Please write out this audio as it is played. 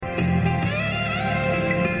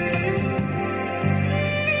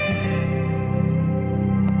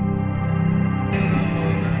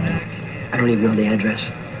leave you the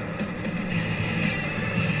address.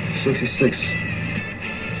 66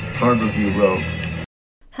 Harborview Road.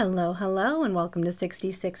 Hello, and welcome to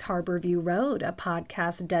 66 Harborview Road, a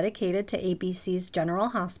podcast dedicated to ABC's General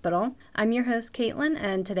Hospital. I'm your host, Caitlin,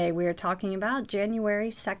 and today we are talking about January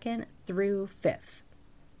 2nd through 5th.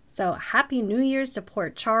 So, Happy New Year's to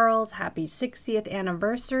Port Charles, happy 60th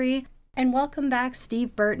anniversary, and welcome back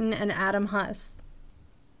Steve Burton and Adam Huss.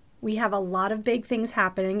 We have a lot of big things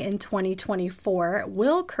happening in 2024.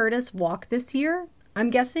 Will Curtis walk this year?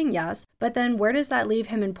 I'm guessing yes, but then where does that leave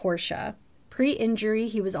him and Portia? Pre-injury,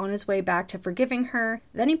 he was on his way back to forgiving her,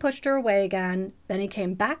 then he pushed her away again, then he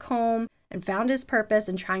came back home and found his purpose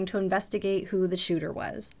in trying to investigate who the shooter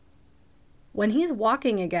was. When he's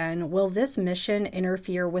walking again, will this mission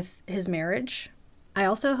interfere with his marriage? I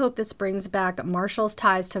also hope this brings back Marshall's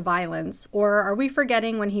ties to violence, or are we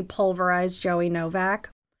forgetting when he pulverized Joey Novak?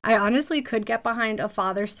 I honestly could get behind a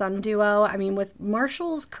father-son duo. I mean, with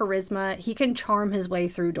Marshall's charisma, he can charm his way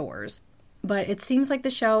through doors. But it seems like the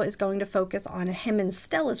show is going to focus on him and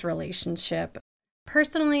Stella's relationship.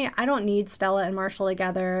 Personally, I don't need Stella and Marshall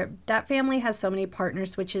together. That family has so many partner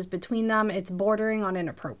switches between them, it's bordering on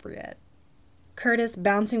inappropriate. Curtis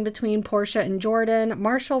bouncing between Portia and Jordan,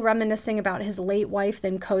 Marshall reminiscing about his late wife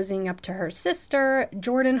then cozying up to her sister,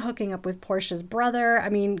 Jordan hooking up with Portia's brother. I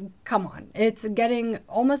mean, come on. It's getting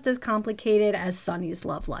almost as complicated as Sonny's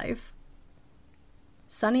love life.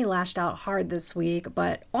 Sonny lashed out hard this week,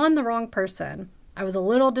 but on the wrong person. I was a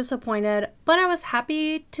little disappointed, but I was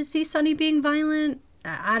happy to see Sonny being violent.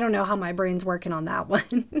 I don't know how my brain's working on that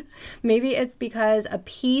one. Maybe it's because a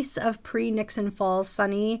piece of pre-Nixon Falls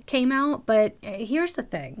Sonny came out, but here's the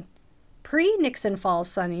thing. Pre-Nixon Falls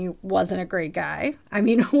Sonny wasn't a great guy. I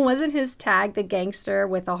mean, wasn't his tag the gangster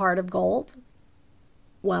with a heart of gold?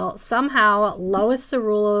 Well, somehow Lois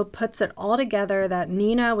Cerullo puts it all together that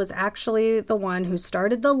Nina was actually the one who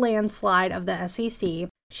started the landslide of the SEC.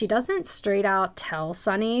 She doesn't straight out tell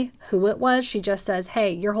Sonny who it was. She just says,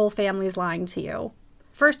 hey, your whole family's lying to you.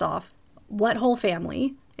 First off, what whole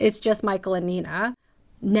family? It's just Michael and Nina.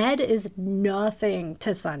 Ned is nothing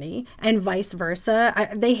to Sonny, and vice versa.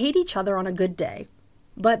 They hate each other on a good day.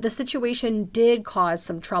 But the situation did cause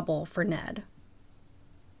some trouble for Ned.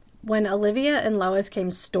 When Olivia and Lois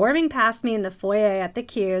came storming past me in the foyer at the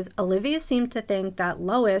Q's, Olivia seemed to think that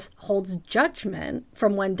Lois holds judgment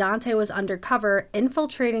from when Dante was undercover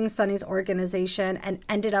infiltrating Sonny's organization and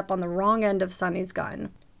ended up on the wrong end of Sonny's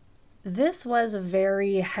gun. This was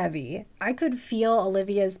very heavy. I could feel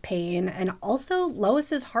Olivia's pain and also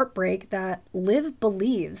Lois's heartbreak that Liv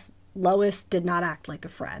believes Lois did not act like a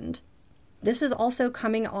friend. This is also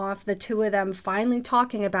coming off the two of them finally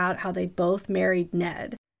talking about how they both married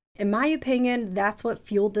Ned. In my opinion, that's what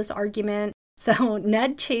fueled this argument. So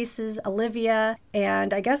Ned chases Olivia,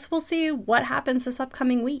 and I guess we'll see what happens this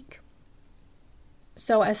upcoming week.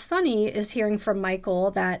 So as Sonny is hearing from Michael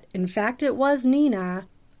that, in fact, it was Nina,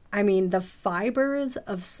 I mean, the fibers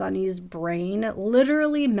of Sonny's brain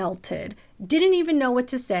literally melted. Didn't even know what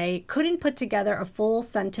to say, couldn't put together a full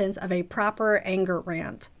sentence of a proper anger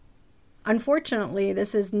rant. Unfortunately,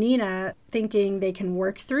 this is Nina thinking they can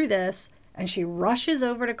work through this, and she rushes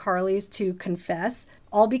over to Carly's to confess,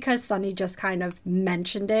 all because Sonny just kind of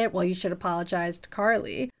mentioned it. Well, you should apologize to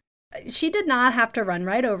Carly. She did not have to run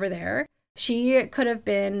right over there. She could have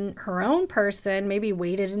been her own person, maybe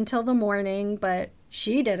waited until the morning, but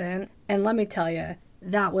she didn't. And let me tell you,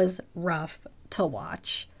 that was rough to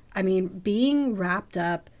watch. I mean, being wrapped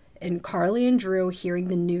up in Carly and Drew hearing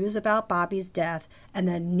the news about Bobby's death, and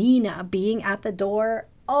then Nina being at the door,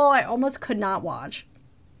 I almost could not watch.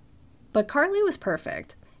 But Carly was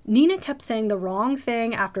perfect. Nina kept saying the wrong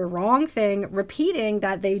thing after wrong thing, repeating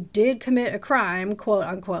that they did commit a crime, quote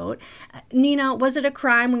unquote. Nina, was it a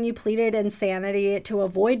crime when you pleaded insanity to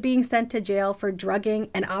avoid being sent to jail for drugging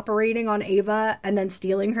and operating on Ava and then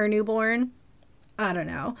stealing her newborn? I don't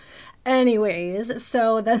know. Anyways,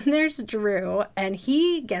 so then there's Drew, and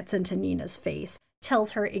he gets into Nina's face,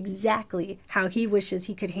 tells her exactly how he wishes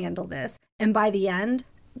he could handle this. And by the end,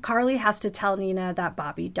 Carly has to tell Nina that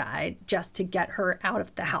Bobby died just to get her out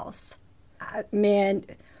of the house. Man,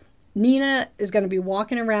 Nina is going to be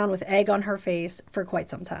walking around with egg on her face for quite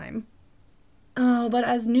some time. Oh, but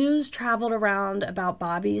as news traveled around about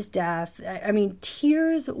Bobby's death, I mean,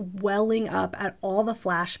 tears welling up at all the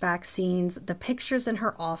flashback scenes, the pictures in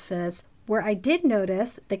her office, where I did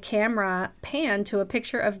notice the camera panned to a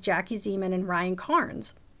picture of Jackie Zeman and Ryan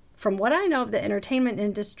Carnes. From what I know of the entertainment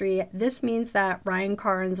industry, this means that Ryan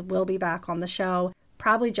Carnes will be back on the show,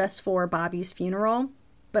 probably just for Bobby's funeral.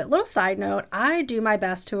 But little side note, I do my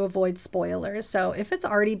best to avoid spoilers, so if it's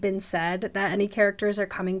already been said that any characters are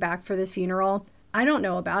coming back for the funeral, I don't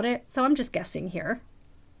know about it, so I'm just guessing here.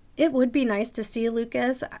 It would be nice to see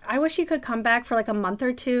Lucas. I wish he could come back for like a month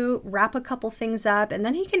or two, wrap a couple things up, and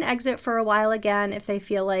then he can exit for a while again if they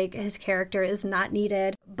feel like his character is not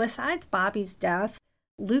needed. Besides Bobby's death,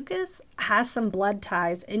 Lucas has some blood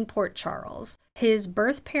ties in Port Charles. His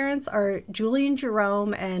birth parents are Julian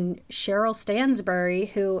Jerome and Cheryl Stansbury,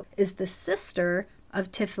 who is the sister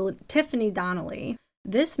of Tiffany Donnelly.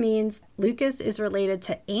 This means Lucas is related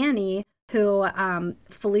to Annie, who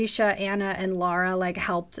Felicia, Anna, and Laura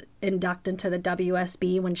helped induct into the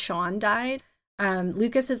WSB when Sean died.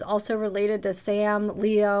 Lucas is also related to Sam,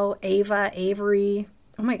 Leo, Ava, Avery.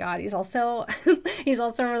 Oh my God, he's also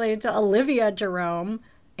related to Olivia Jerome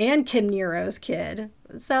and Kim Nero's kid.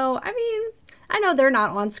 So, I mean, I know they're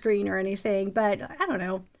not on screen or anything, but I don't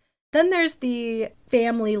know. Then there's the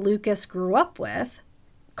family Lucas grew up with.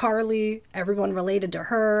 Carly, everyone related to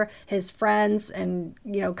her, his friends and,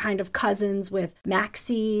 kind of cousins with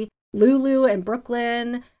Maxie, Lulu, and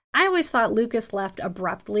Brooklyn. I always thought Lucas left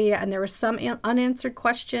abruptly and there were some unanswered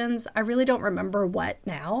questions. I really don't remember what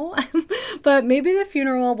now, but maybe the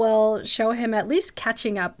funeral will show him at least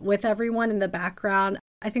catching up with everyone in the background.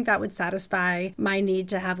 I think that would satisfy my need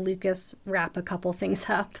to have Lucas wrap a couple things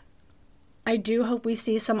up. I do hope we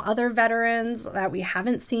see some other veterans that we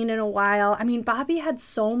haven't seen in a while. I mean, Bobby had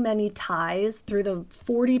so many ties through the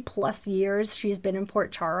 40 plus years she's been in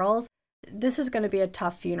Port Charles. This is going to be a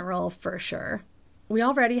tough funeral for sure. We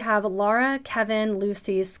already have Laura, Kevin,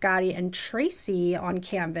 Lucy, Scotty, and Tracy on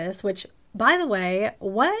canvas, which, by the way,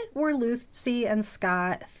 what were Lucy and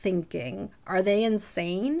Scott thinking? Are they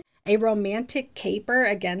insane? A romantic caper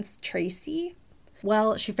against Tracy?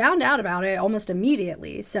 Well, she found out about it almost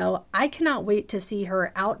immediately, so I cannot wait to see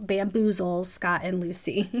her out bamboozle Scott and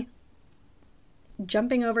Lucy.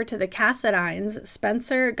 Jumping over to the Cassadines,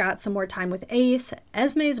 Spencer got some more time with Ace,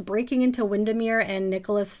 Esme's breaking into Windermere, and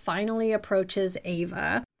Nicholas finally approaches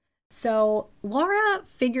Ava. So Laura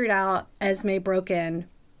figured out Esme broke in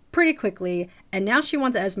pretty quickly, and now she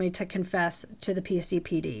wants Esme to confess to the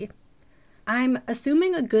PCPD. I'm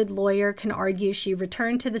assuming a good lawyer can argue she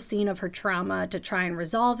returned to the scene of her trauma to try and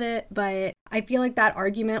resolve it, but I feel like that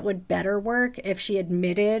argument would better work if she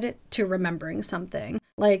admitted to remembering something.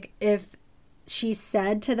 Like if she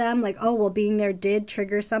said to them, oh, well, being there did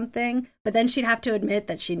trigger something, but then she'd have to admit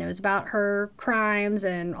that she knows about her crimes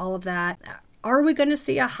and all of that. Are we going to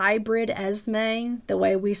see a hybrid Esme the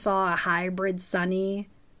way we saw a hybrid Sunny?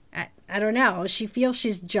 I don't know. She feels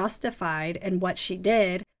she's justified in what she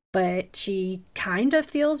did, but she kind of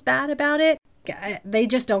feels bad about it. They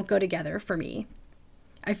just don't go together for me.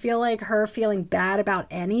 I feel like her feeling bad about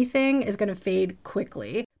anything is going to fade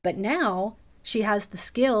quickly, but now she has the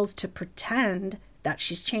skills to pretend that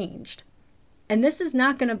she's changed. And this is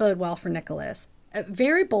not going to bode well for Nicholas.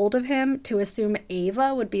 Very bold of him to assume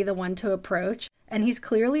Ava would be the one to approach, and he's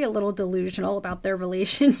clearly a little delusional about their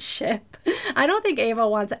relationship. I don't think Ava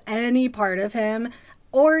wants any part of him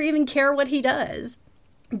or even care what he does.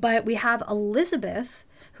 But we have Elizabeth,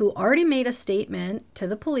 who already made a statement to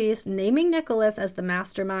the police naming Nicholas as the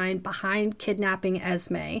mastermind behind kidnapping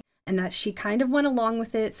Esme, and that she kind of went along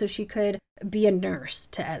with it so she could be a nurse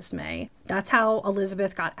to Esme. That's how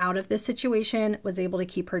Elizabeth got out of this situation, was able to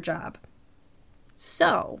keep her job.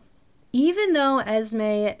 So, even though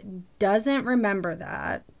Esme doesn't remember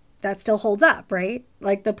that still holds up, right?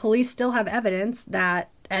 The police still have evidence that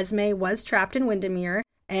Esme was trapped in Windermere,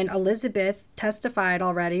 and Elizabeth testified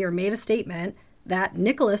already or made a statement that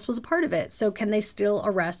Nicholas was a part of it. So can they still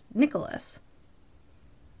arrest Nicholas?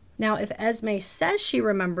 Now, if Esme says she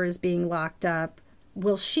remembers being locked up,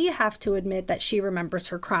 will she have to admit that she remembers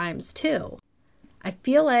her crimes too? I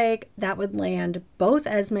feel like that would land both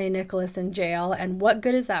Esme and Nicholas in jail, and what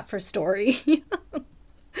good is that for story?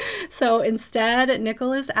 So instead,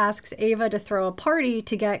 Nicholas asks Ava to throw a party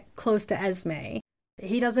to get close to Esme.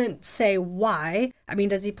 He doesn't say why. I mean,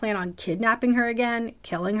 does he plan on kidnapping her again,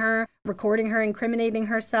 killing her, recording her, incriminating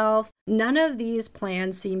herself? None of these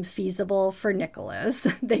plans seem feasible for Nicholas.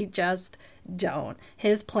 They just don't.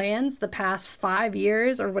 His plans the past 5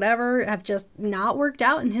 years or whatever have just not worked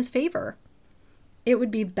out in his favor. It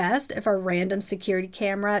would be best if a random security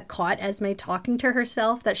camera caught Esme talking to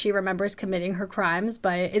herself that she remembers committing her crimes,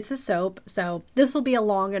 but it's a soap, so this will be a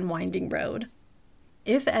long and winding road.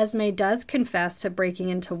 If Esme does confess to breaking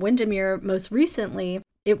into Windermere most recently,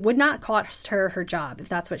 it would not cost her her job, if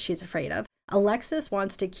that's what she's afraid of. Alexis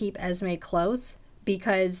wants to keep Esme close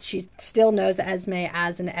because she still knows Esme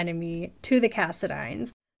as an enemy to the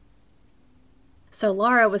Cassadines. So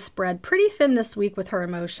Laura was spread pretty thin this week with her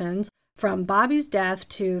emotions, from Bobby's death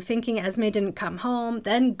to thinking Esme didn't come home,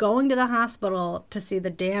 then going to the hospital to see the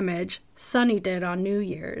damage Sonny did on New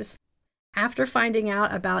Year's. After finding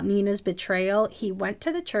out about Nina's betrayal, he went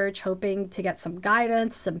to the church hoping to get some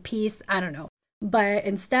guidance, some peace, I don't know. But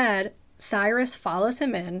instead, Cyrus follows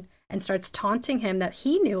him in and starts taunting him that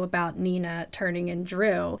he knew about Nina turning in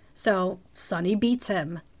Drew. So Sonny beats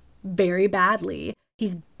him very badly.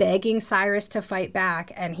 He's begging Cyrus to fight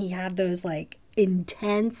back, and he had those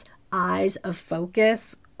intense eyes of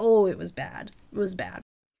focus. Oh, it was bad. It was bad.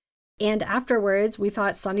 And afterwards, we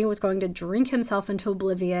thought Sonny was going to drink himself into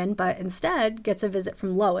oblivion, but instead gets a visit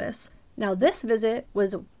from Lois. Now, this visit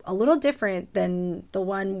was a little different than the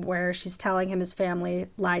one where she's telling him his family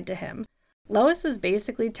lied to him. Lois was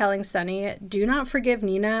basically telling Sonny, do not forgive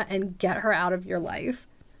Nina and get her out of your life.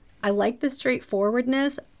 I like the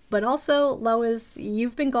straightforwardness, but also, Lois,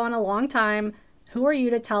 you've been gone a long time. Who are you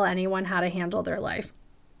to tell anyone how to handle their life?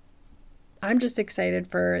 I'm just excited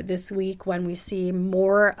for this week when we see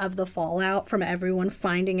more of the fallout from everyone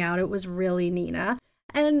finding out it was really Nina.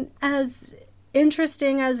 And as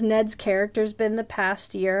interesting as Ned's character's been the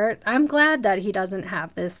past year, I'm glad that he doesn't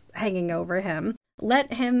have this hanging over him.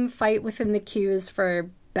 Let him fight within the queues for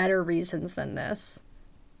better reasons than this.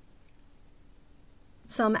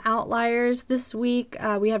 Some outliers this week.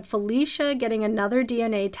 We had Felicia getting another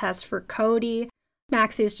DNA test for Cody.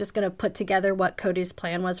 Maxie's just going to put together what Cody's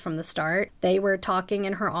plan was from the start. They were talking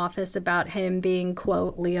in her office about him being,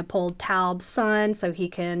 quote, Leopold Taub's son, so he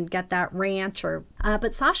can get that ranch.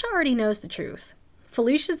 But Sasha already knows the truth.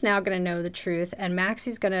 Felicia's now going to know the truth, and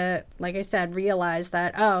Maxie's going to, like I said, realize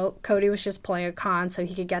that, oh, Cody was just playing a con so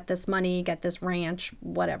he could get this money, get this ranch,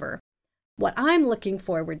 whatever. What I'm looking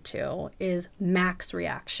forward to is Mac's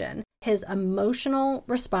reaction, his emotional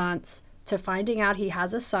response to finding out he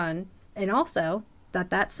has a son, and also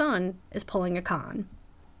that son is pulling a con.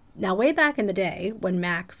 Now, way back in the day, when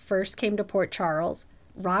Mac first came to Port Charles,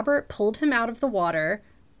 Robert pulled him out of the water,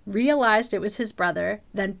 realized it was his brother,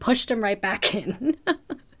 then pushed him right back in.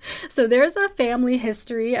 So there's a family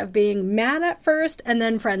history of being mad at first and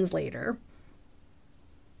then friends later.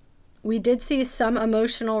 We did see some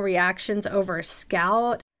emotional reactions over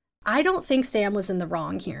Scout. I don't think Sam was in the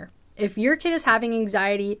wrong here. If your kid is having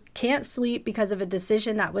anxiety, can't sleep because of a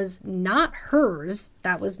decision that was not hers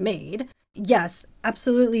that was made, yes,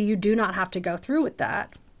 absolutely, you do not have to go through with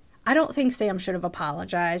that. I don't think Sam should have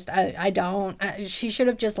apologized. I don't. She should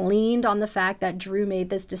have just leaned on the fact that Drew made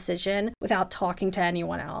this decision without talking to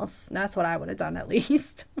anyone else. That's what I would have done at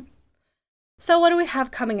least. So what do we have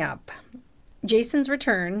coming up? Jason's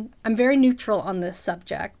return. I'm very neutral on this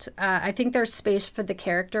subject. I think there's space for the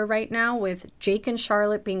character right now with Jake and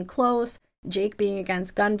Charlotte being close, Jake being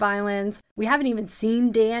against gun violence. We haven't even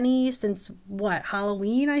seen Danny since,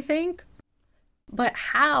 Halloween, I think? But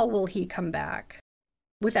how will he come back?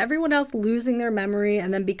 With everyone else losing their memory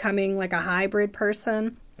and then becoming like a hybrid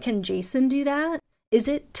person, can Jason do that? Is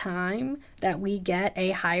it time that we get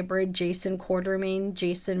a hybrid Jason Quartermaine,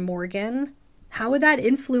 Jason Morgan? How would that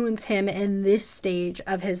influence him in this stage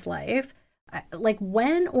of his life? Like,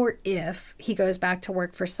 when or if he goes back to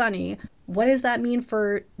work for Sonny, what does that mean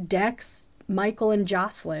for Dex, Michael, and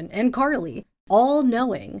Jocelyn, and Carly? All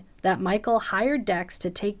knowing that Michael hired Dex to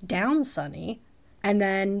take down Sonny and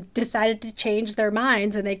then decided to change their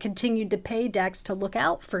minds, and they continued to pay Dex to look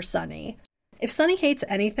out for Sonny. If Sonny hates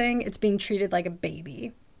anything, it's being treated like a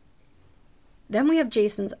baby. Then we have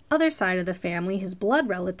Jason's other side of the family, his blood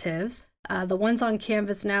relatives. The ones on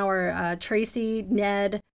canvas now are Tracy,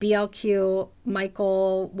 Ned, BLQ,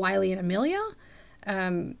 Michael, Wiley, and Amelia.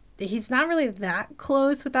 He's not really that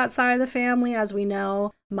close with that side of the family, as we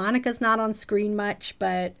know. Monica's not on screen much,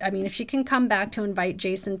 but I mean, if she can come back to invite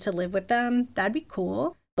Jason to live with them, that'd be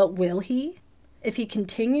cool. But will he? If he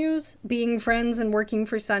continues being friends and working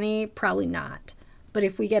for Sonny, probably not. But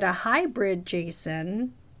if we get a hybrid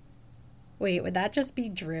Jason... Wait, would that just be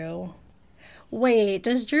Drew? Wait,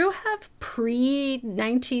 does Drew have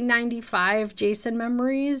pre-1995 Jason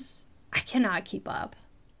memories? I cannot keep up.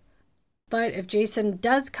 But if Jason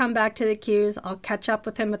does come back to the queues, I'll catch up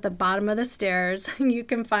with him at the bottom of the stairs. You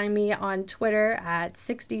can find me on Twitter at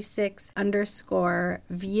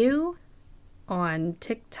 66_view, on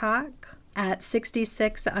TikTok at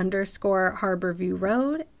 66_Harborview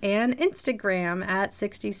Road, and Instagram at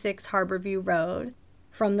 66 Harborview Road.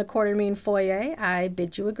 From the Quartermaine Foyer, I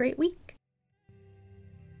bid you a great week.